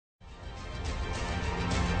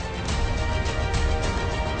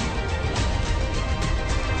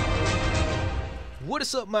What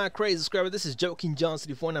is up, my crazy subscriber? This is Joking John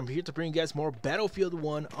 64 and I'm here to bring you guys more Battlefield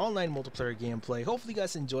 1 online multiplayer gameplay. Hopefully you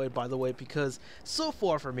guys enjoyed, by the way, because so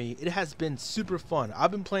far for me it has been super fun. I've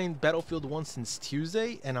been playing Battlefield 1 since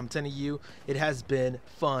Tuesday and I'm telling you it has been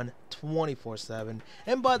fun 24/7.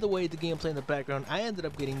 And by the way, the gameplay in the background, I ended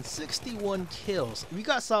up getting 61 kills. If you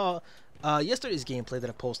guys saw yesterday's gameplay that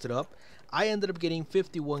I posted up, I ended up getting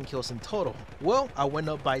 51 kills in total. Well, I went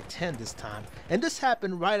up by 10 this time, and this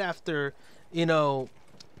happened right after, you know,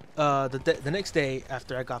 the next day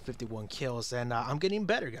after I got 51 kills, and I'm getting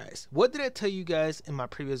better, guys. What did I tell you guys in my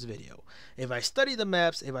previous video? If I study the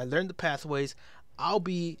maps, if I learn the pathways, I'll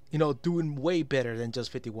be, doing way better than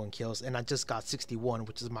just 51 kills, and I just got 61,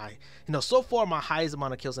 which is my, so far my highest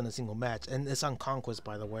amount of kills in a single match, and it's on Conquest,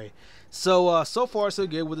 by the way. So, so far so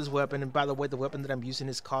good with this weapon, and by the way, the weapon that I'm using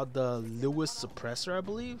is called the Lewis Suppressor, I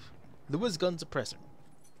believe. Lewis Gun Suppressor.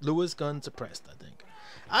 Lewis Gun Suppressed, I think.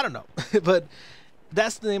 I don't know, but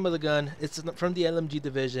that's the name of the gun. It's from the LMG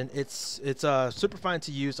division. It's super fine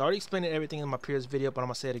to use. I already explained everything in my previous video, but I'm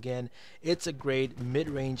gonna say it again. It's a great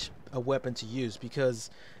mid-range weapon to use because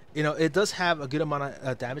it does have a good amount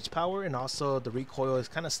of damage power, and also the recoil is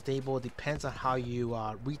kind of stable. It depends on how you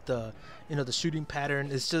read the the shooting pattern.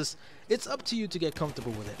 It's up to you to get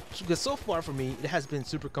comfortable with it, because so far for me it has been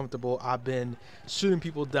super comfortable. I've been shooting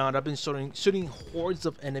people down. I've been shooting hordes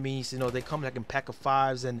of enemies. They come like in pack of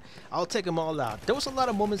fives, and I'll take them all out. There was a lot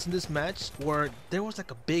of moments in this match where there was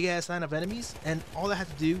like a big ass line of enemies, and all I had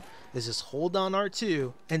to do is just hold down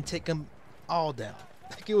R2 and take them all down.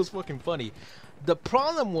 Like, it was fucking funny. The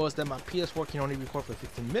problem was that my PS4 can only record for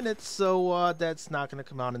 15 minutes, so that's not going to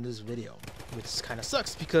come out in this video, which kind of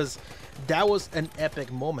sucks because that was an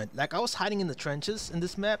epic moment. Like, I was hiding in the trenches in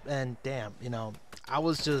this map, and damn, I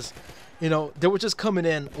was just, they were just coming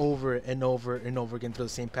in over and over and over again through the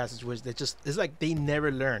same passage, which it's like they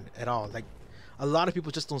never learn at all. Like, a lot of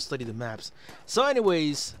people just don't study the maps. So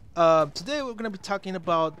anyways, today we're going to be talking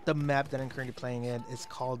about the map that I'm currently playing in. It's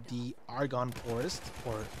called the Argonne Forest,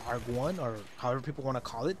 or Argonne, or however people want to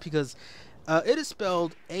call it, because it is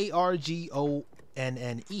spelled Argonne.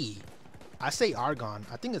 I say Argonne.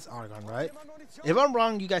 I think it's Argonne, right? If I'm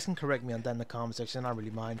wrong, you guys can correct me on that in the comment section. I don't really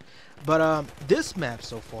mind. But this map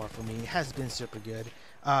so far for me has been super good.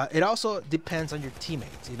 It also depends on your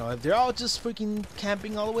teammates. If they're all just freaking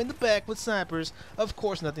camping all the way in the back with snipers, of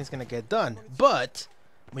course nothing's gonna get done. But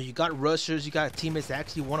when you got rushers, you got teammates that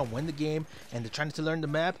actually want to win the game and they're trying to learn the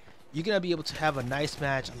map, you're gonna be able to have a nice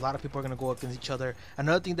match. A lot of people are gonna go against each other.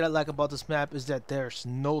 Another thing that I like about this map is that there's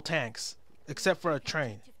no tanks except for a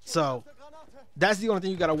train. So that's the only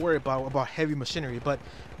thing you gotta worry about heavy machinery. But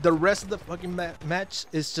the rest of the fucking match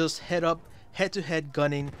is just head-to-head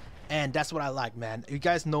gunning. And that's what I like, man. You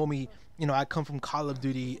guys know me, I come from Call of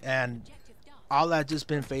Duty, and all I've just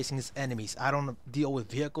been facing is enemies. I don't deal with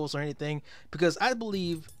vehicles or anything, because I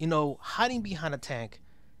believe, hiding behind a tank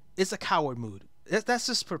is a coward mood. That's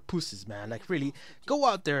just for pussies, man. Like, really, go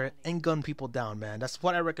out there and gun people down, man. That's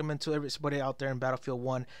what I recommend to everybody out there in Battlefield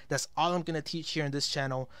 1. That's all I'm going to teach here in this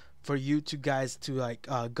channel, for you guys to like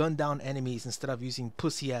gun down enemies instead of using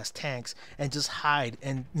pussy ass tanks and just hide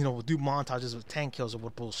and do montages with tank kills or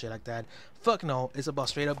what bullshit like that. Fuck no, it's about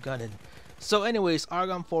straight up gunning. So anyways,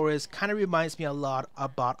 Argonne Forest kind of reminds me a lot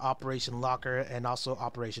about Operation Locker and also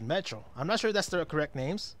Operation Metro. I'm not sure that's the correct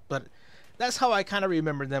names, but that's how I kind of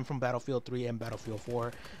remember them from Battlefield 3 and Battlefield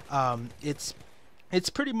 4. It's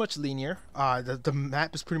pretty much linear. The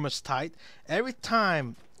map is pretty much tight. Every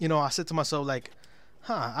time I said to myself, like,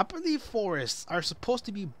 I believe forests are supposed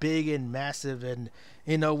to be big and massive, and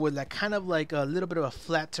with like kind of like a little bit of a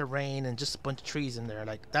flat terrain and just a bunch of trees in there.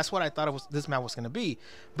 Like, that's what I thought this map was gonna be.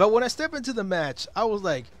 But when I stepped into the match, I was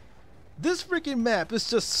like, this freaking map is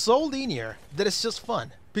just so linear that it's just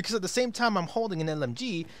fun. Because at the same time I'm holding an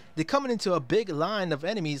LMG, they're coming into a big line of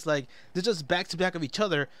enemies, like they're just back to back of each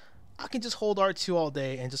other. I can just hold R2 all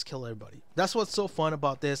day and just kill everybody. That's what's so fun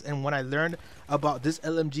about this. And when I learned about this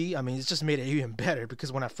LMG, I mean, it's just made it even better,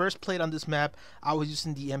 because when I first played on this map, I was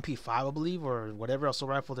using the MP5, I believe, or whatever assault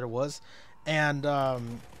rifle there was. And, I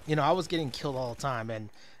was getting killed all the time. And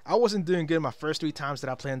I wasn't doing good my first 3 times that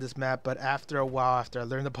I played on this map. But after a while, after I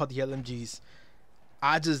learned about the LMGs,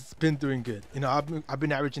 I just been doing good. I've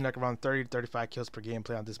been averaging like around 30 to 35 kills per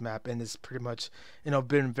gameplay on this map, and it's pretty much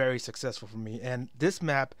been very successful for me. And this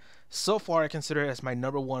map so far I consider it as my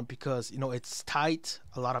 #1 because it's tight.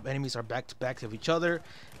 A lot of enemies are back to back of each other,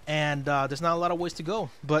 and there's not a lot of ways to go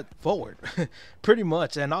but forward pretty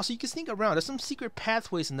much. And also you can sneak around. There's some secret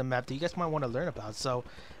pathways in the map that you guys might want to learn about, so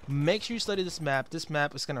make sure you study this map. This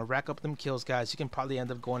map is gonna rack up them kills, guys. You can probably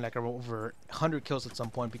end up going like over 100 kills at some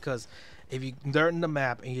point, because if you learn the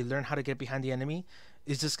map and you learn how to get behind the enemy,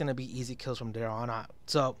 it's just gonna be easy kills from there on out.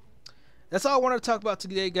 So that's all I wanted to talk about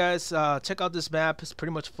today, guys. Check out this map. It's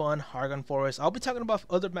pretty much fun. Argonne Forest. I'll be talking about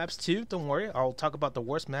other maps too. Don't worry. I'll talk about the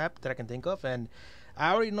worst map that I can think of. And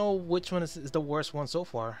I already know which one is the worst one so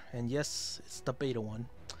far. And yes, it's the beta one.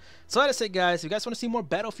 So like I said, guys, if you guys want to see more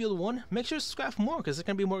Battlefield 1, make sure to subscribe for more, because there's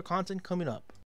going to be more content coming up.